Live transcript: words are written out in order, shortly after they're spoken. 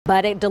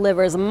but it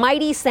delivers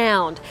mighty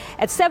sound.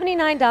 At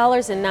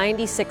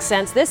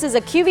 $79.96, this is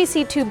a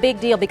QVC2 big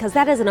deal because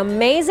that is an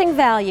amazing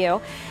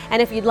value.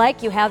 And if you'd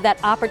like, you have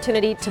that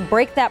opportunity to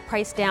break that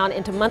price down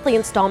into monthly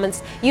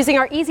installments using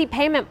our easy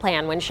payment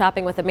plan when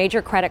shopping with a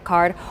major credit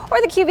card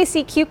or the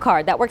QVC Q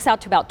card. That works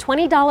out to about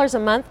 $20 a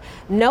month,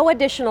 no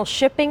additional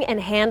shipping and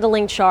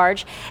handling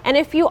charge. And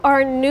if you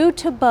are new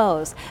to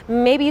Bose,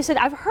 maybe you said,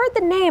 I've heard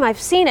the name,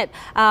 I've seen it,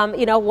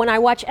 when I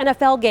watch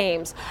NFL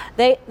games.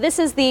 This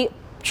is the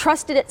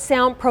trusted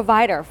sound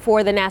provider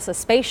for the NASA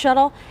Space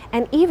Shuttle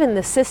and even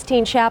the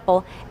Sistine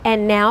Chapel,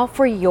 and now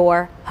for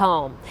your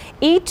home.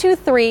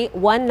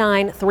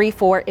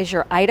 E231934 is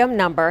your item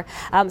number.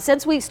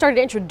 Since we started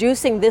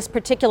introducing this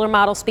particular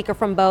model speaker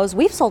from Bose,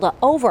 we've sold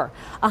over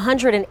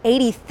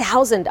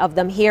 180,000 of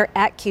them here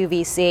at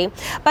QVC.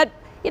 But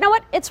you know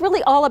what? It's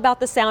really all about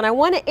the sound. I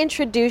want to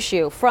introduce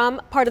you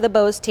from part of the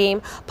Bose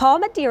team.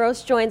 Paul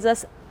Medeiros joins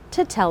us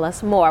to tell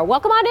us more.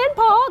 Welcome on in,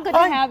 Paul. Good to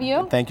have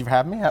you. Thank you for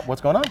having me.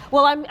 What's going on?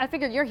 Well, I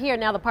figured you're here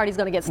now. The party's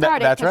going to get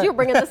started because right. You're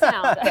bringing the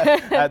sound.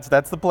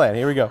 That's the plan.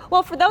 Here we go.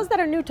 Well, for those that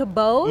are new to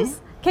Bose,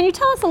 can you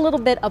tell us a little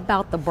bit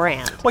about the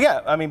brand? Well,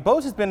 yeah. I mean,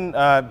 Bose has been,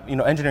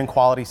 engineering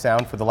quality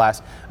sound for the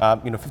last,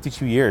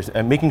 52 years,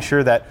 and making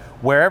sure that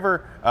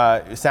wherever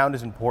sound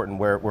is important,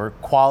 where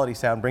quality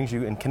sound brings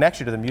you and connects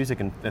you to the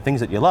music and the things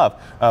that you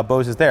love,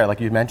 Bose is there.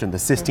 Like you mentioned, the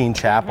Sistine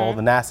Chapel,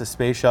 the NASA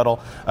Space Shuttle,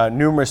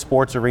 numerous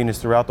sports arenas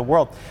throughout the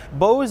world.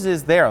 Bose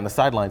is there on the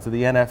sidelines of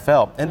the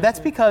NFL, and that's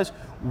because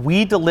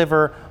we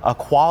deliver a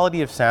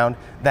quality of sound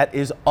that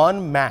is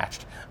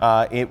unmatched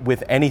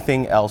with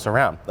anything else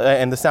around.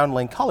 And the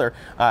SoundLink Color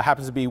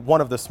happens to be one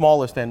of the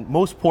smallest and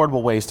most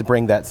portable ways to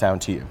bring that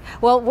sound to you.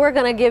 Well, we're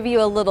going to give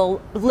you a little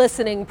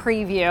listening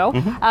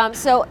preview.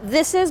 So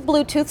this is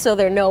Bluetooth, so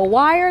there are no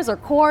wires or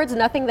cords,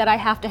 nothing that I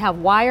have to have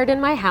wired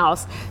in my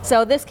house.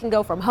 So this can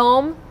go from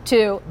home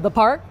to the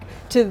park,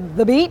 to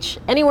the beach,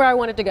 anywhere I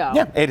want it to go.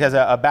 Yeah, it has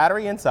a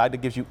battery inside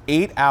that gives you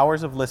 8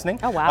 hours of listening.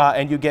 Oh, wow.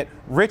 And you get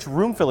rich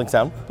room-filling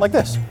sound like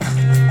this.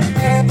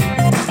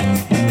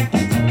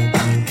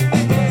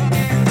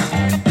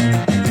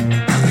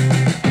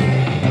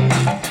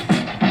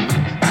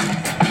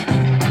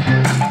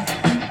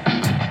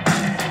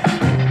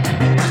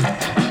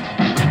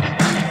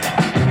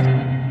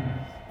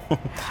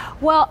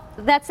 Well,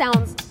 that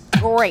sounds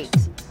great.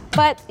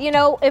 But,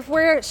 if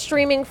we're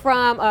streaming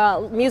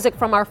from music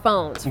from our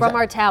phones, from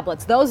our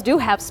tablets, those do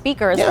have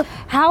speakers. Yeah.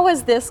 How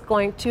is this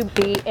going to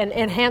be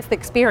enhance the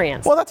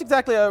experience? Well, that's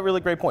exactly a really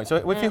great point. So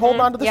if you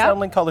hold on to the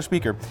SoundLink Color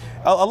speaker,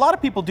 a lot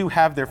of people do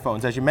have their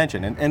phones, as you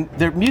mentioned, and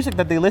their music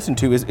that they listen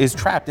to is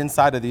trapped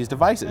inside of these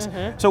devices.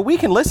 So we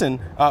can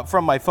listen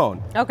from my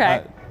phone.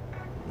 Okay.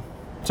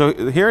 So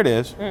here it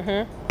is.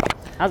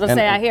 I was going to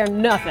say, I hear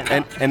nothing.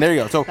 And there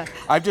you go. So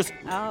I've just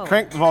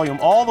cranked the volume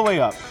all the way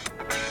up.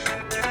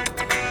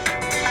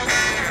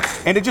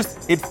 And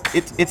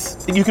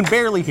it's you can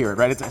barely hear it,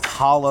 right? It's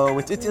hollow,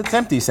 it's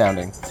empty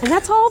sounding. And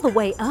that's all the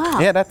way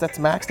up. Yeah, that's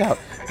maxed out.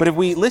 But if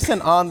we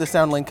listen on the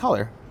SoundLink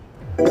Color.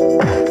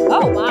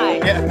 Oh my.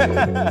 Yeah.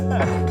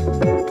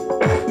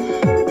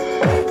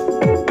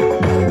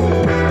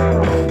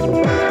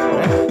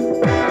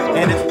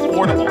 And it's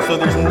portable, so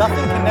there's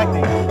nothing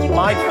connecting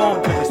my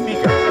phone to the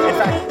speaker. In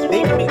fact,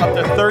 they can be up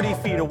to 30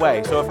 feet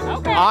away. So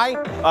if I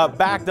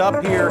backed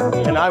up here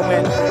and I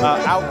went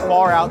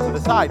far out to the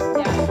side,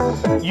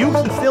 you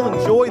can still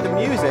enjoy the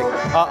music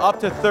up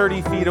to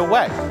 30 feet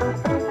away. So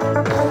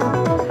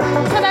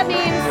that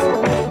means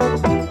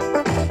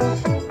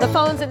the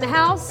phone's in the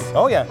house.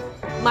 Oh, yeah.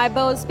 My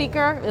Bose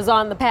speaker is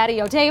on the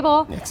patio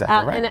table.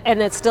 Exactly right.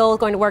 And it's still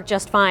going to work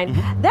just fine.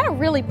 That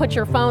really puts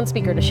your phone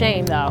speaker to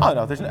shame, though. Oh,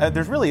 no,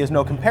 there really is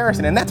no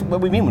comparison. And that's what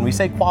we mean when we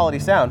say quality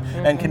sound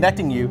and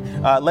connecting you,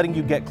 letting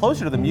you get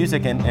closer to the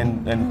music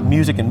and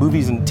music and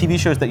movies and TV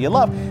shows that you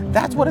love.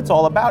 That's what it's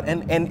all about.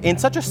 And in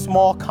such a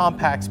small,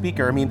 compact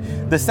speaker, I mean,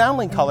 the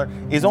SoundLink Color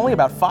is only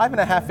about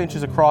 5.5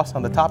 inches across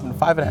on the top and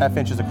 5.5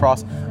 inches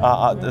across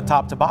the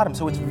top to bottom.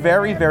 So it's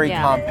very, very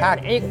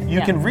compact.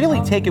 You can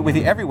really take it with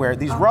you everywhere.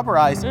 These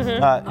rubberized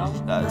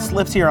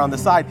slips here on the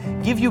side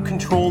give you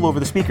control over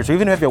the speaker. So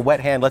even if you have a wet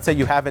hand, let's say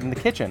you have it in the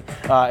kitchen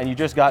and you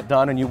just got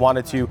done and you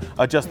wanted to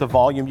adjust the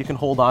volume, you can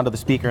hold on to the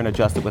speaker and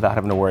adjust it without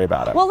having to worry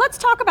about it. Well, let's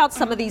talk about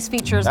some of these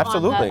features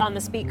Absolutely. on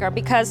the speaker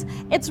because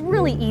it's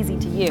really easy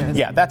to use.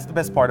 Yeah, that's the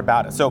best part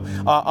about it. So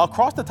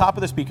across the top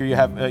of the speaker, you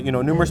have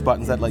numerous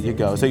buttons that let you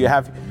go. So you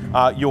have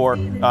your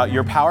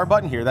power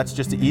button here. That's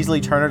just to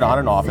easily turn it on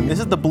and off. And this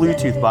is the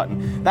Bluetooth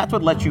button. That's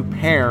what lets you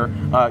pair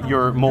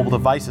your mobile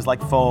devices like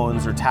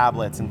phones or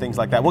tablets and things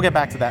like that. We'll get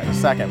back to that in a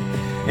second.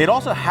 It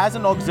also has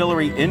an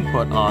auxiliary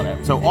input on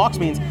it. So aux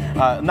means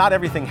not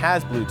everything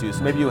has Bluetooth.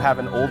 So maybe you have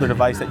an older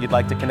device that you'd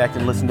like to connect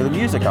and listen to the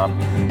music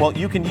on. Well,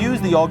 you can use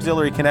the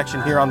auxiliary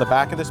connection here on the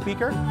back of the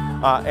speaker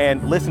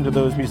and listen to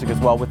those music as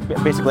well with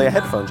basically a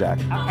headphone jack.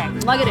 Okay,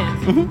 plug it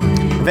in.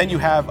 Then you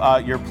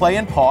have your play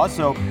and pause.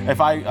 So if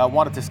I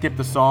wanted to skip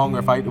the song or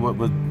if I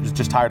was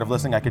just tired of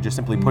listening, I could just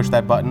simply push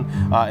that button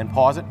and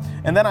pause it.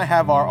 And then I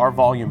have our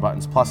volume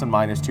buttons, plus and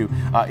minus, to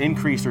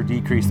increase or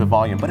decrease the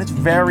volume. But it's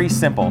very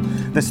simple.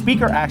 The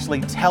speaker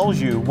actually tells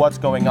you what's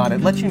going on.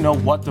 It lets you know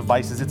what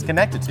devices it's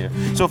connected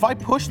to. So if I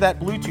push that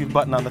Bluetooth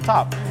button on the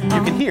top,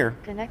 you can hear.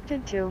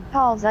 Connected to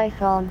Paul's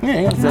iPhone.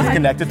 Yeah, it says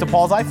connected to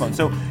Paul's iPhone.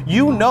 So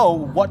you know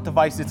what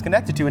device it's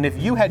connected to. And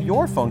if you had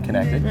your phone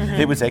connected,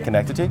 it would say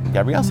connected to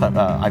Gabrielle's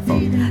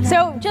iPhone.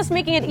 So just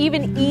making it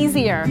even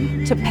easier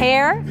to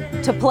pair,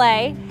 to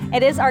play.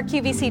 It is our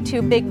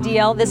QVC2 big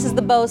deal. This is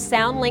the Bose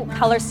SoundLink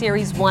Color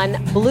Series 1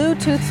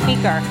 Bluetooth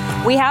speaker.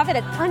 We have it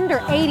at under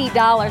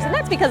 $80, and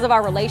that's because of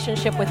our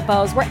relationship with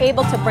Bose. We're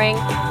able to bring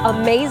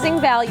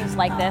amazing values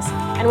like this,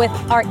 and with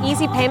our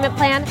easy payment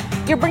plan,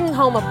 you're bringing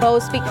home a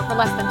Bose speaker for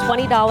less than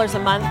 $20 a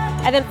month,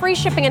 and then free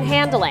shipping and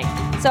handling.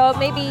 So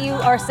maybe you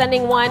are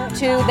sending one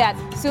to that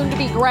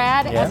soon-to-be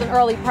grad as an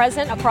early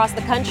present across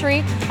the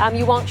country.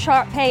 You won't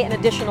pay an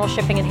additional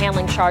shipping and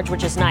handling charge,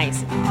 which is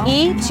nice.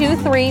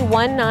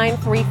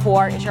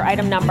 E231934 is your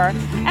item number.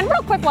 And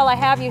real quick, while I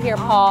have you here,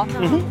 Paul,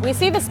 we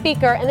see the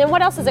speaker, and then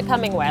what else is it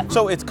coming with?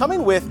 So it's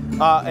coming with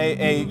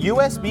a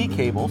USB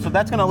cable, so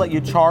that's going to let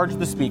you charge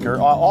the speaker.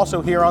 Also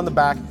here on the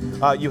back,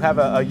 you have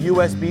a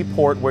USB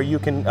port where you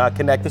can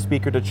connect the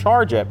speaker to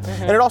charge it.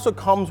 And it also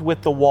comes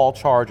with the wall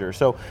charger.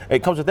 So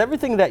it comes with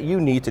everything that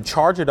you need to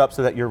charge it up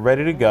so that you're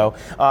ready to go.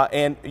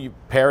 And you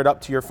pair it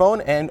up to your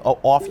phone, and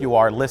off you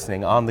are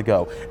listening on the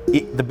go.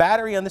 The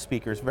battery on the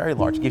speaker is very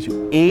large. It gives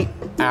you 8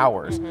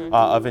 hours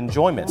of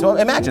enjoyment. So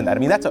imagine that. I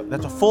mean, that's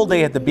a full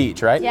day at the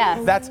beach, right?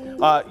 Yes. That's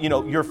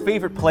your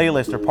favorite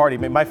playlist or party.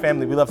 My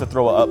family, we love to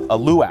throw a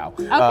luau,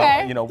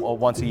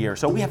 once a year.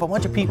 So we have a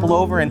bunch of people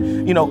over,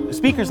 and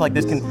speakers like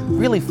this can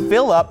really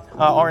fill up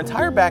our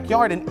entire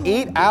backyard. And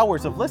 8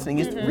 hours of listening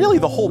is really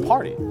the whole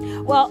party.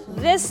 Well,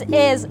 this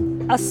is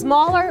a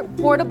smaller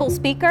portable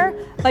speaker,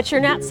 but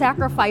you're not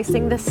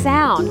sacrificing the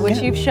sound, which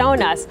you've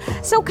shown us.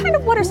 So kind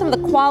of what are some of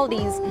the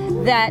qualities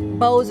that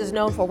Bose is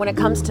known for when it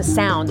comes to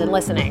sound and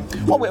listening?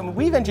 Well,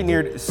 we've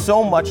engineered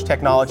so much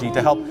technology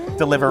to help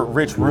deliver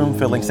rich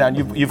room-filling sound.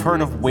 You've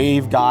heard of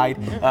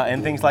waveguide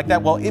and things like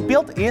that. Well,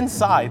 built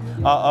inside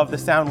of the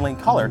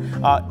SoundLink Color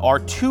are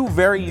two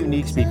very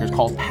unique speakers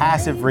called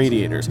passive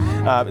radiators.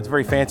 It's a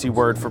very fancy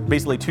word for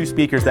basically two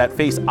speakers that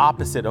face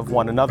opposite of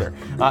one another.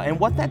 And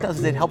what that does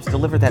is it helps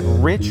deliver that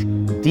rich,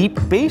 deep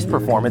bass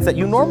performance that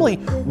you normally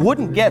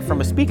wouldn't get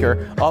from a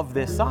speaker of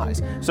this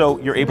size. So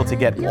you're able to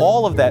get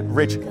all of that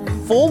rich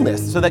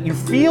fullness so that you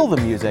feel the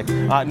music,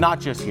 not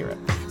just hear it.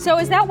 So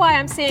is that why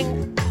I'm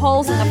seeing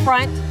holes in the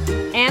front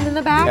and in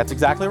the back? That's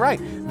exactly right.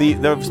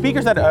 The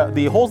speakers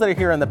the holes that are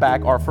here in the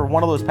back are for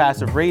one of those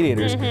passive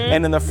radiators,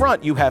 and in the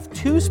front you have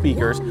two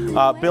speakers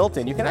built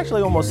in. You can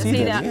actually almost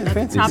see them. Yeah,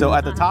 fancy. So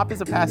at the top is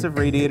a passive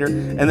radiator,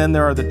 and then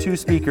there are the two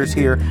speakers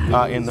here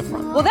in the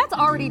front. Well, that's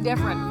already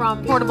different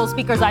from portable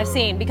speakers I've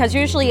seen, because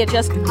usually it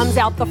just comes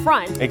out the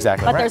front.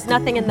 Exactly. But there's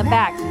nothing in the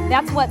back.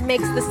 That's what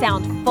makes the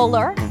sound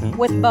fuller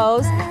with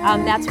Bose.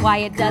 That's why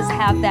it does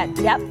have that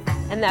depth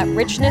and that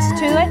richness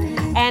to it.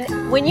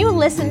 And when you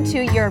listen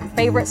to your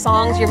favorite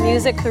songs, your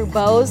music through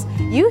Bose,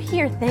 you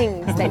hear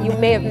things that you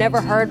may have never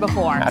heard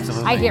before.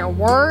 Absolutely. I hear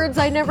words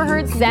I never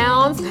heard,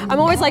 sounds. I'm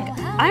always like,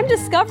 I'm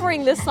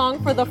discovering this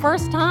song for the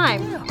first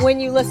time when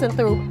you listen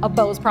through a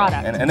Bose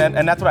product. And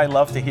that's what I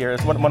love to hear.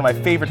 It's one of my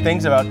favorite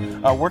things about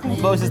working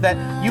with Bose is that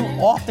you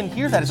often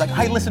hear that. It's like,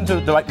 I listened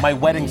to my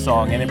wedding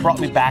song and it brought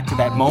me back to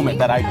that moment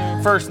that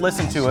I first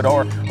listened to it,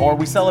 or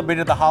we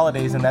celebrated the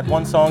holidays and that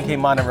one song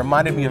came on and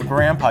reminded me of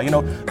Grandpa.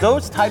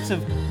 Those types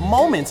of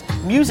moments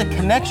music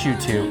connects you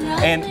to,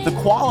 and the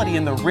quality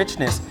and the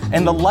richness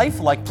and the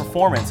lifelike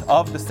performance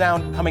of the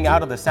sound coming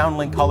out of the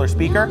SoundLink Color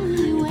speaker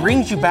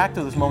brings you back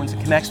to those moments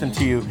and connects them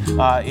to you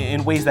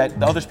in ways that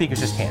the other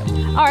speakers just can't.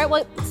 All right,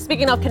 well,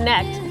 speaking of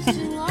connect,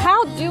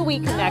 how do we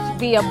connect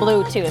via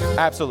Bluetooth?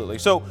 Absolutely.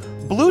 So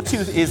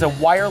Bluetooth is a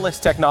wireless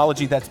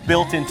technology that's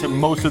built into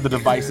most of the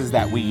devices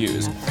that we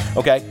use.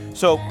 Okay,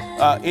 so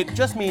it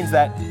just means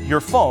that your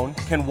phone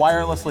can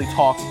wirelessly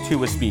talk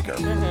to a speaker.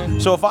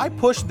 So if I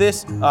push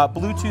this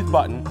Bluetooth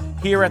button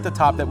here at the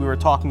top that we were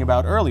talking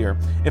about earlier,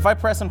 if I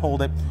press and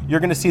hold it, you're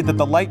going to see that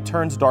the light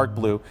turns dark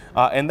blue,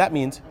 and that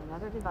means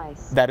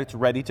that it's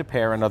ready to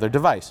pair another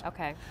device.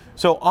 Okay.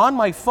 So on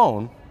my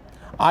phone,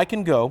 I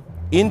can go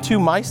into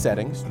my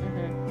settings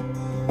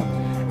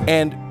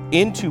and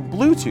into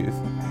Bluetooth,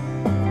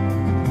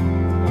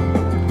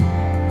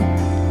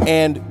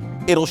 and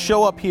it'll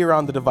show up here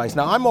on the device.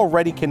 Now I'm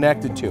already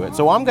connected to it,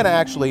 so I'm going to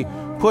actually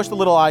push the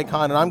little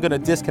icon and I'm going to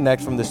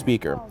disconnect from the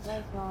speaker.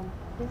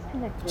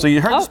 So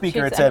you heard the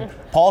speaker, it said,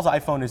 Paul's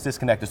iPhone is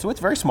disconnected. So it's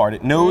very smart,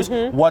 it knows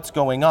what's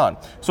going on.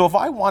 So if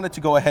I wanted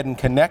to go ahead and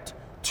connect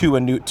to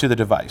the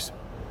device,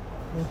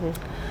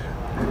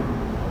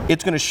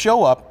 it's going to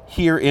show up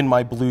here in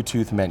my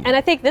Bluetooth menu. And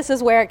I think this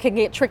is where it can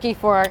get tricky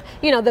for,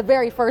 the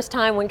very first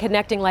time when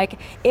connecting, like,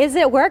 is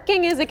it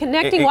working? Is it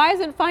connecting? Why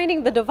isn't it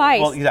finding the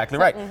device? Well, exactly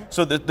right.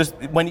 So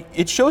when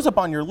it shows up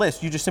on your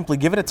list, you just simply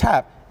give it a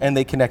tap and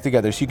they connect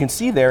together. So you can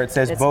see there it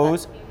says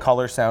Bose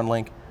Color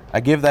SoundLink. I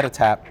give that a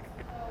tap.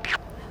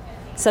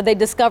 So they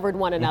discovered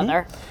one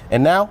another.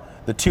 And now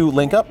the two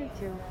link up,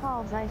 To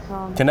Paul's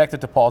iPhone.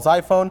 connected to Paul's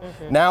iPhone.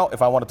 Now,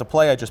 if I wanted to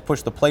play, I just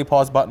push the play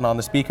pause button on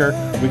the speaker.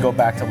 We go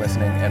back to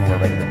listening, and we're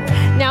ready to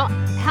roll. Now,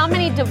 how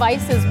many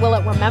devices will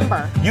it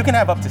remember? You can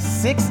have up to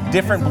 6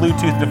 different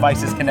Bluetooth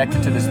devices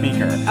connected to the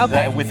speaker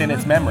within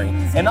its memory.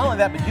 And not only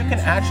that, but you can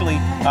actually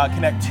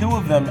connect 2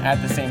 of them at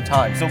the same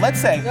time. So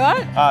let's say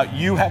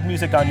you have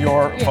music on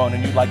your phone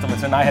and you'd like to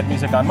listen, and I had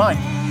music on mine.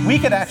 We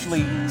could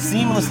actually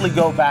seamlessly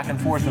go back and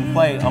forth and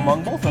play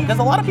among both of them, because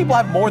a lot of people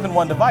have more than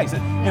one device.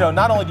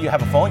 Not only do you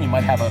have a phone, you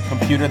might have a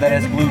computer that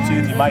has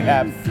Bluetooth, you might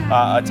have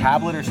a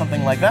tablet or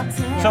something like that.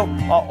 So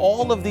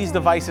all of these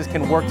devices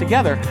can work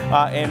together,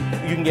 and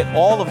you can get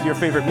all of your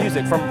favorite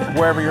music from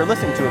wherever you're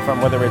listening to it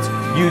from, whether it's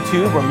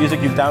YouTube or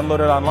music you've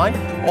downloaded online,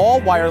 all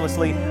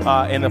wirelessly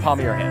in the palm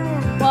of your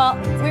hand. Well,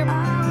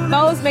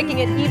 Bose making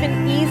it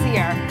even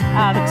easier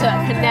to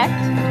connect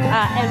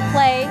and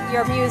play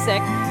your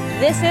music.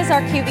 This is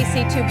our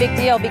QVC 2 Big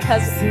Deal,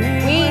 because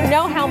we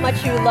know how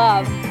much you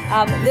love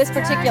this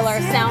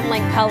particular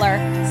SoundLink Color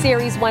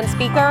Series 1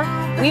 speaker.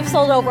 We've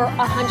sold over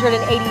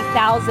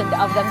 180,000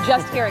 of them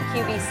just here at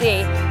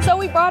QVC. So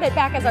we brought it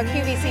back as our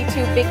QVC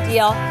 2 Big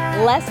Deal,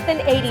 less than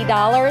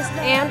 $80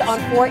 and on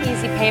 4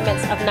 easy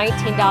payments of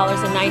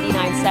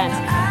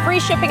 $19.99. Free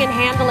shipping and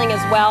handling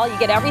as well. You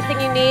get everything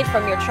you need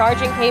from your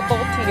charging cable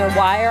to your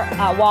wire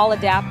wall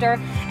adapter.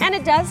 And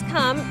it does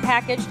come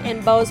packaged in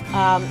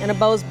in a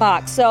Bose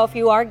box. So if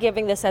you are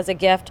giving this as a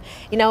gift,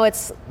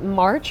 it's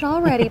March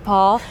already,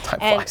 Paul. Time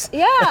flies.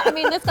 Yeah, I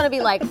mean, it's going to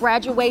be like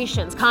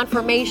graduations,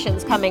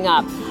 confirmations coming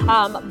up,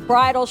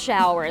 bridal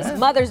showers,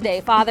 Mother's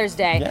Day, Father's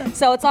Day. Yeah.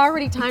 So it's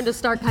already time to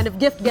start kind of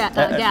gift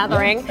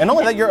gathering. And not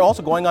only that, you're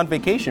also going on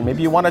vacation.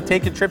 Maybe you want to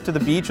take a trip to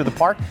the beach or the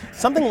park.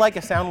 Something like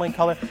a SoundLink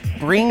Color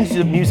brings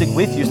the music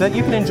with you so that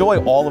you can enjoy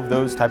all of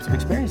those types of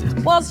experiences.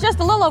 Well, it's just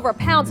a little over a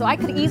pound, so I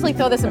could easily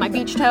throw this in my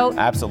beach tote.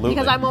 Absolutely.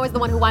 Because I'm always the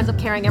one who winds up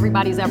carrying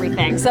everybody's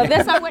everything. So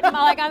this I wouldn't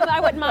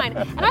mind.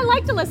 And I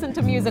like to listen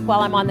to music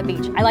while I'm on the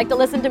beach. I like to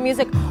listen to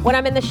music when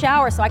I'm in the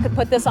shower, so I could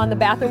put this on the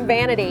bathroom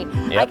vanity.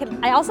 Yep.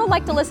 I also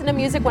like to listen to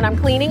music when I'm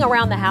cleaning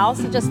around the house.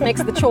 It just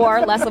makes the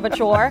chore less of a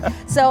chore.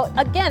 So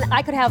again,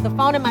 I could have the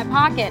phone in my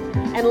pocket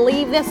and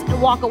leave this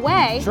and walk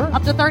away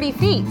up to 30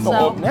 feet.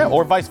 So.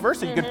 Or vice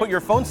versa. You could put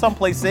your phone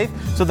someplace safe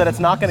so that it's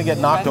not going to get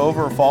knocked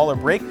over or fall or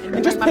break,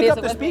 and just pick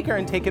up the speaker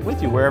and take it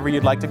with you wherever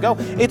you'd like to go.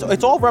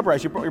 It's all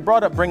rubberized. You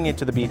brought up bringing it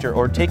to the beach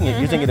or taking it,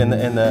 using it in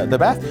the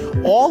bath.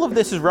 All of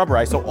this is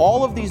rubberized. So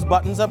all of these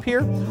buttons up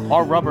here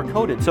are rubber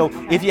coated. So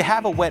if you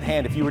have a wet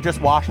hand, if you were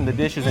just washing the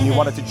dishes and you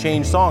wanted to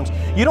change songs,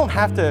 you don't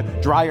have to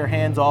dry your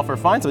hands off or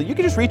find something. You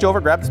can just reach over,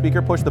 grab the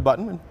speaker, push the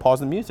button, and pause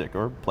the music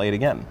or play it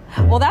again.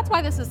 Well, that's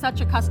why this is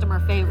such a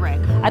customer favorite.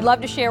 I'd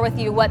love to share with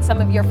you what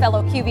some of your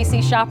fellow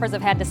QVC shoppers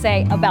have had to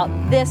say about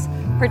this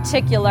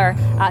particular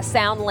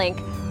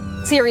SoundLink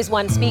Series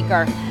 1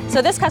 speaker.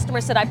 So this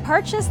customer said, I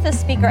purchased this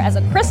speaker as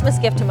a Christmas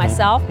gift to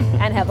myself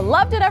and have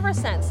loved it ever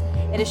since.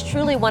 It is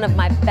truly one of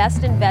my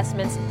best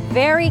investments,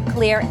 very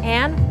clear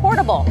and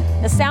portable.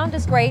 The sound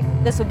is great.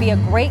 This would be a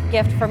great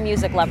gift for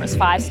music lovers,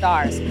 5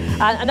 stars.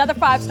 Another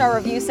 5-star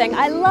review saying,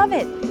 I love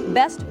it.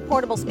 Best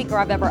portable speaker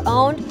I've ever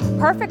owned.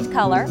 Perfect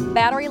color.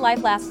 Battery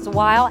life lasts a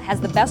while. Has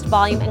the best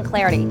volume and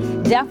clarity.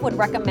 Def would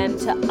recommend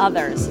to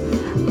others.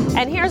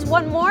 And here's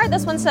one more.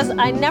 This one says,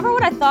 I never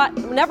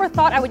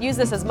thought I would use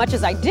this as much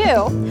as I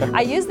do.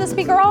 I use this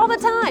speaker all the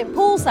time,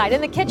 poolside,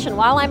 in the kitchen,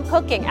 while I'm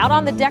cooking, out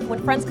on the deck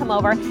when friends come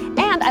over,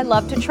 and I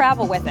love to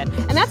travel with it.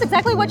 And that's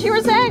exactly what you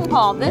were saying,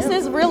 Paul. This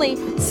is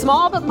really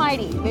small but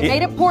mighty. They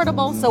made it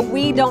portable so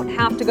we don't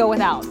have to go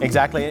without.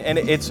 Exactly, and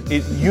it's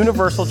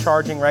universal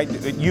charging, right?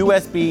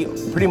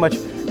 USB, pretty much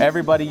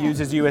everybody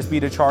uses USB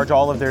to charge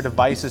all of their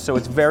devices, so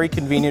it's very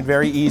convenient,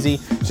 very easy.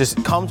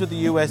 Just comes with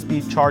the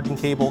USB charging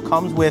cable,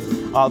 comes with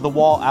the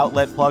wall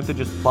outlet plug to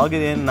just plug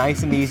it in,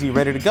 nice and easy,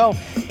 ready to go.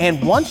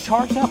 And once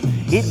charged up,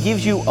 it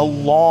gives you a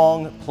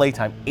long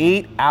playtime,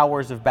 8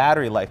 hours of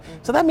battery life.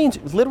 So that means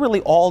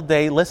literally all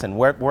day, listen,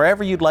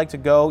 wherever you'd like to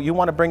go, you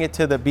want to bring it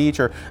to the beach,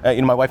 or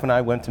my wife and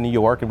I went to New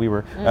York and we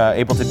were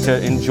able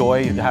to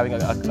enjoy having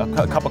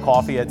a cup of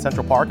coffee at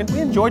Central Park, and we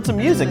enjoyed some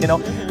music.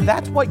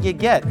 That's what you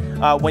get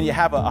when you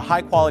have a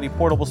high quality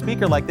portable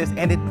speaker like this,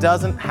 and it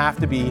doesn't have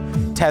to be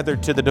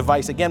tethered to the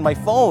device. Again, my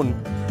phone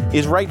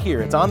is right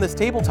here. It's on this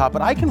tabletop,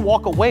 but I can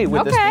walk away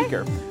with the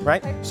speaker,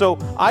 right? So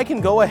I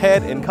can go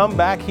ahead and come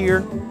back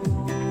here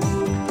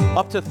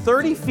up to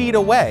 30 feet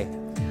away,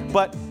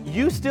 but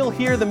you still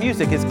hear the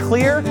music as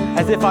clear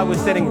as if I was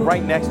sitting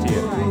right next to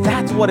you.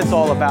 That's what it's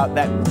all about,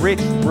 that rich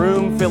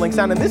room-filling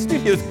sound. And this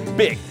studio is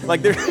big.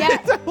 Like there's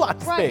a lot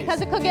of space. Right,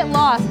 because it could get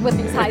lost with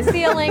these high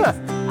ceilings.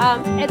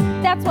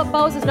 That's what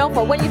Bose is known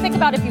for. When you think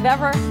about if you've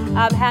ever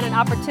had an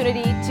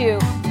opportunity to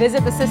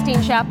visit the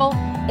Sistine Chapel,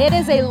 it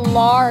is a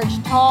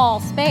large, tall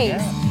space.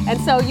 Yeah.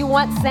 And so you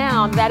want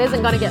sound that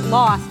isn't going to get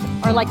lost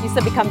or, like you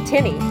said, become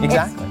tinny.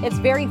 Exactly. It's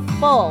very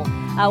full.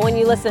 When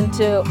you listen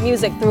to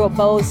music through a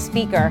Bose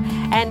speaker.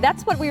 And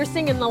that's what we were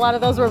seeing in a lot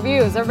of those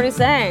reviews. Everybody's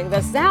saying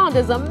the sound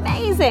is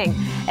amazing.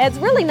 It's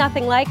really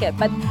nothing like it.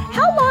 But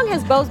how long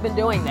has Bose been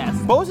doing this?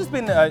 Bose has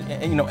been,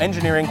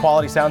 engineering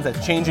quality sounds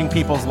that's changing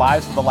people's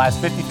lives for the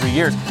last 53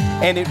 years,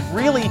 and it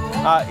really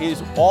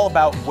is all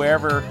about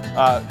wherever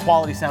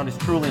quality sound is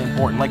truly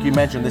important. Like you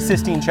mentioned, the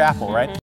Sistine Chapel, right?